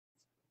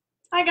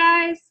Hi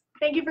guys,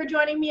 thank you for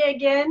joining me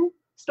again,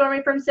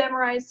 Stormy from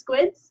Samurai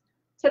Squids.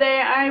 Today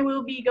I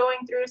will be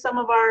going through some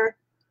of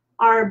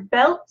our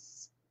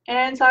belts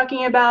and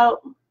talking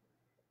about,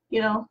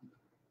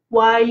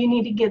 why you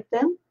need to get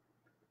them.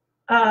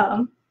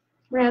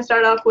 We're gonna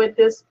start off with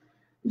this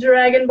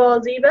Dragon Ball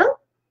Z belt.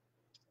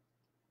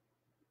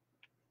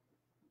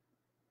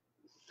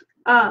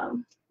 I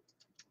don't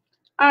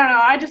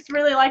know, I just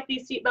really like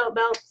these seatbelt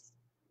belts.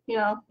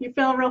 You're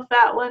feeling real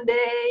fat one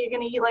day, you're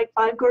gonna eat like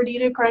 5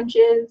 gordita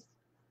crunches.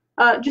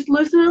 Just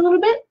loosen it a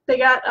little bit. They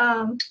got,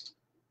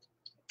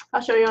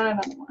 I'll show you on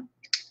another one.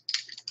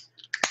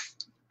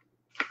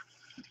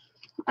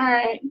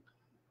 Alright,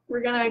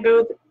 we're gonna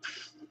go.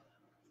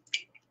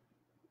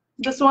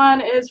 This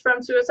one is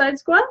from Suicide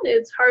Squad.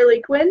 It's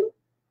Harley Quinn. It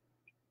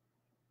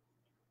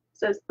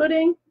says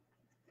pudding.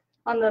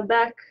 On the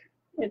back,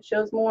 it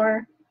shows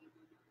more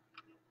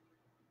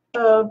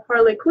of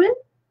Harley Quinn.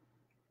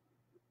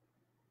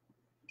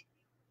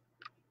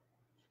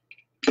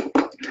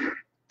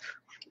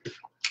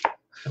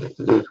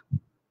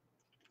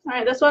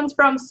 Alright, this one's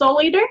from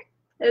Soul Eater.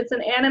 It's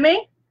an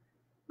anime.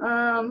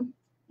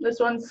 This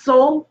one's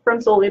Soul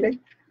from Soul Eater.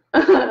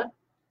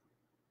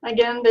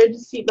 Again, they're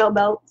just seatbelt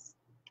belts.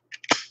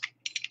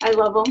 I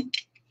love them.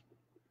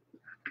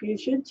 You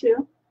should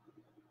too.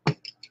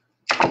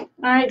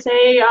 Alright,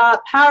 say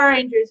Power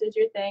Rangers is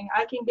your thing.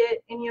 I can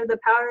get any of the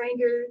Power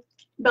Ranger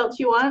belts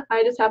you want.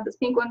 I just have this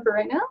pink one for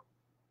right now.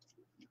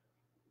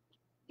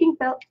 Pink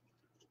belt.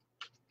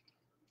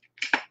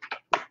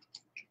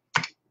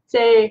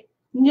 Say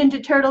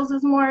Ninja Turtles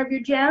is more of your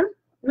jam.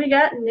 We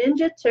got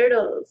Ninja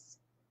Turtles.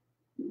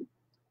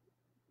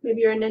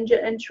 Maybe you're a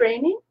ninja in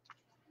training.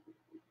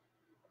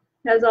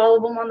 Has all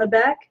of them on the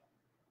back.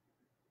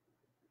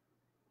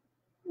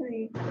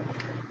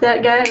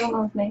 That guy, I don't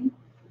know his name.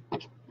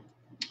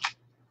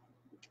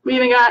 We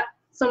even got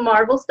some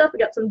Marvel stuff. We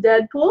got some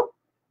Deadpool.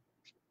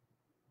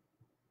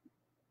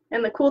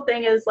 And the cool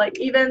thing is, like,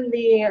 even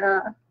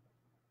the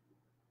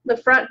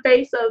front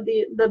face of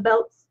the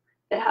belts,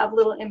 they have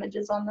little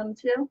images on them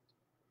too.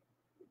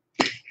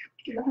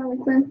 The Harley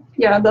Quinn?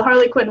 Yeah, the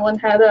Harley Quinn one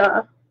had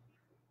a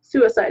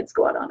Suicide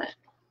Squad on it.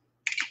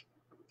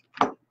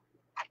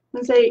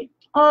 And say,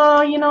 oh,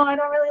 I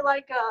don't really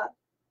like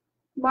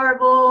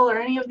Marvel or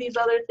any of these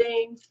other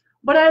things,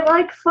 but I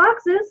like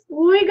foxes.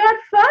 We got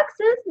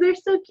foxes. They're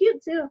so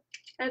cute too.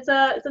 It's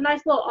a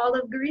nice little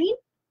olive green.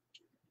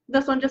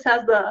 This one just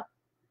has the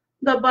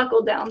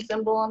buckle down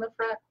symbol on the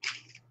front.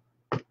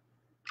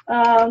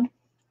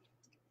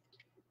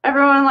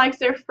 Everyone likes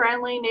their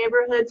friendly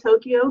neighborhood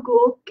Tokyo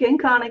Ghoul, King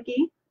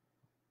Kaneki.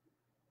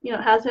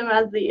 It has him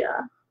as the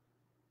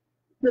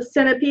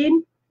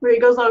centipede, where he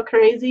goes all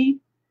crazy.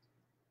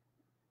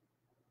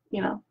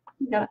 That's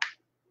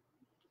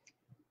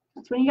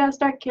when you gotta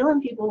start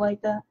killing people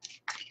like that.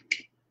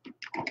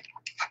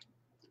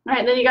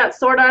 Alright, then you got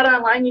Sword Art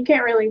Online. You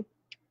can't really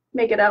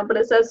make it out, but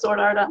it says Sword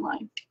Art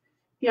Online.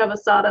 You have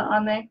Asada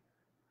on there.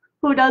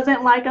 Who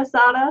doesn't like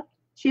Asada?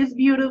 She's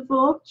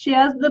beautiful. She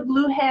has the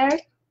blue hair.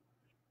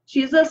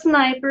 She's a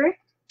sniper.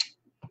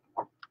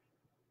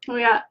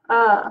 We got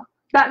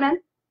Batman.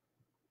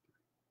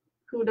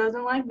 Who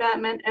doesn't like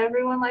Batman?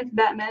 Everyone likes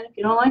Batman. If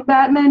you don't like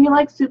Batman, you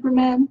like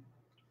Superman.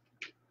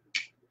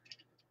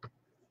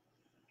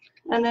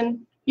 And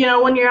then,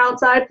 when you're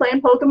outside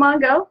playing Pokemon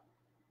Go,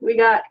 we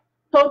got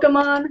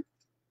Pokemon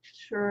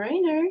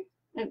Trainer.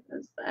 And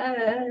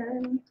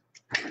it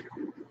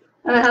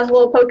has a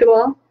little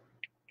Pokeball.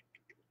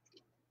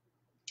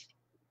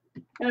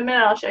 In a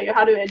minute, I'll show you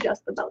how to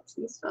adjust the belts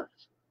and stuff.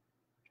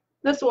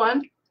 This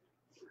one,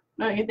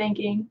 now you're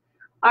thinking,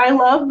 I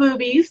love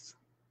boobies.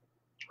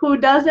 Who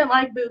doesn't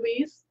like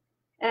boobies?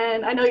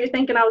 And I know you're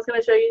thinking I was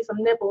going to show you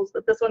some nipples,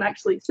 but this one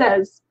actually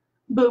says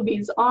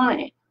boobies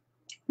on it.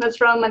 That's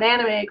from an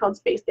anime called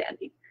Space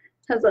Dandy.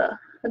 It has a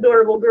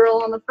adorable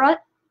girl on the front.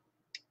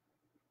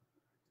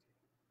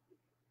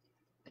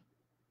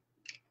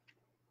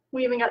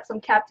 We even got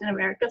some Captain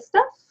America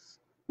stuff.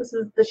 This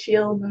is the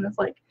shield, and it's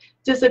like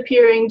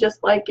disappearing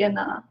just like in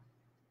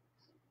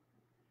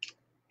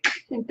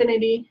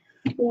Infinity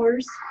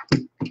Wars.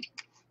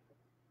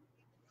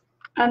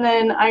 And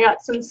then I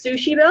got some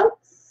sushi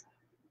belts.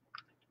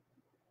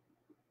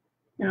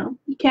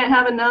 You can't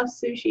have enough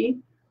sushi.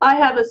 I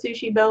have a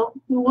sushi belt.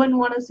 Who wouldn't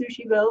want a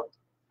sushi belt?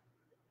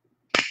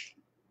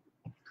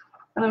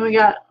 And then we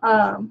got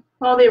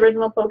all the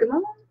original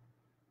Pokemon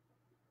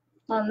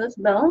on this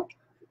belt.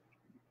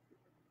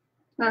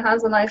 And it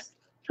has a nice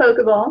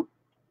Pokeball.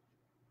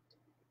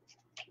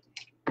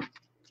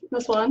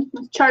 This one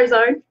is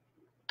Charizard,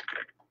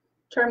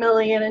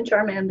 Charmeleon, and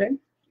Charmander.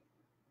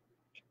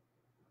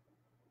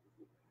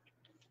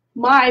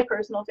 My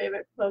personal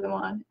favorite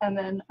Pokemon. And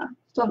then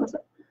it's on this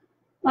side.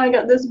 I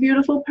got this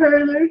beautiful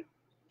Perler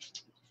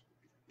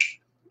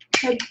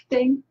head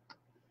thing.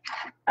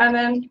 And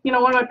then,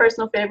 one of my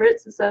personal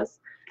favorites, it says,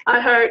 I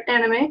heart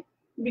anime,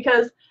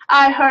 because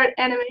I heart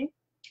anime.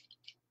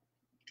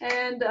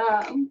 And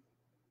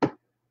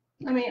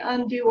let me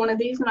undo one of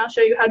these and I'll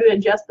show you how to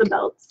adjust the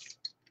belts.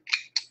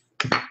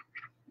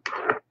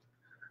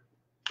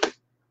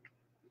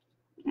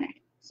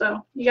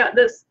 So you got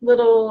this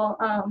little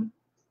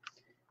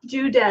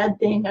doodad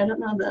thing. I don't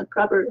know the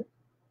proper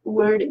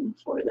wording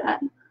for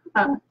that.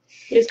 You're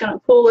just gonna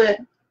pull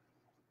it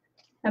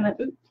and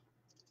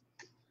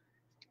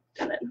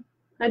then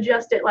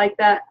adjust it like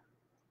that,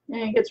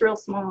 and it gets real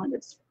small. It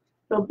gets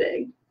real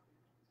big.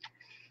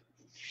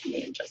 Let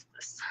me adjust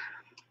this.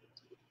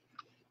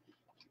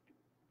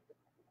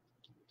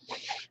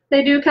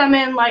 They do come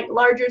in like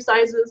larger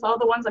sizes. All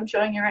the ones I'm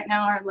showing you right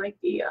now are like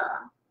the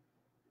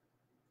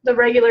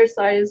regular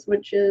size,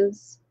 which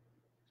is,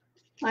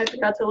 I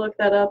forgot to look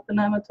that up, and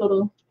I'm a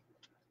total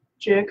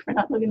jerk for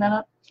not looking that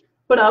up.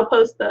 But I'll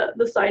post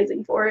the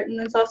sizing for it, and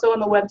it's also on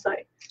the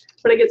website.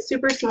 But it gets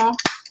super small.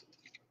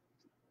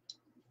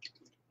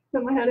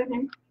 Put my head in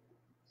here.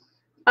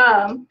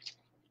 That's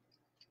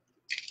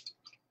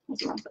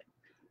the wrong side.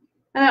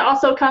 And it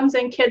also comes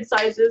in kid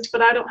sizes,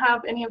 but I don't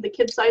have any of the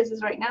kid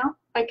sizes right now.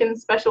 I can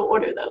special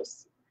order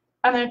those.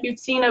 And then if you've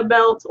seen a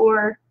belt,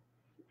 or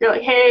you're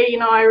like, hey, you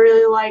know, I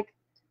really like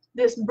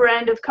this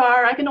brand of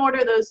car, I can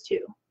order those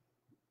too.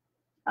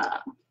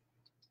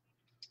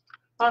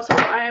 Also,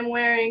 I am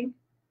wearing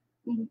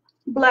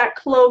Black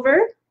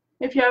Clover.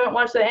 If you haven't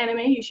watched the anime,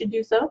 you should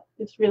do so.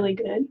 It's really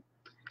good.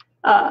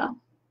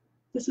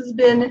 This has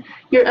been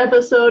your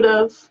episode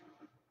of,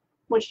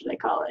 what should I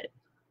call it?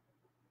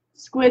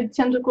 Squid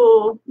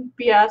Tentacle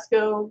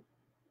Fiasco,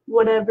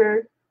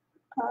 whatever.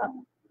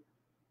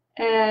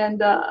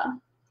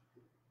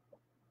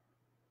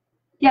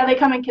 Yeah, they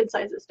come in kid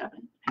sizes,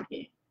 Stefan.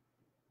 Yeah.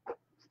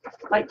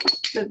 Like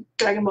the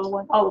Dragon Ball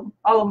one, all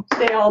of them,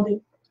 they all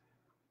do.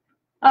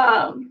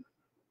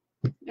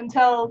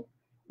 Until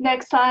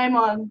next time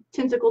on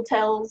Tentacle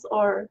Tales,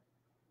 or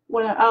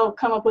when I'll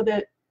come up with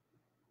it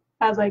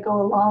as I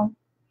go along.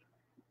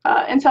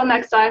 Until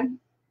next time.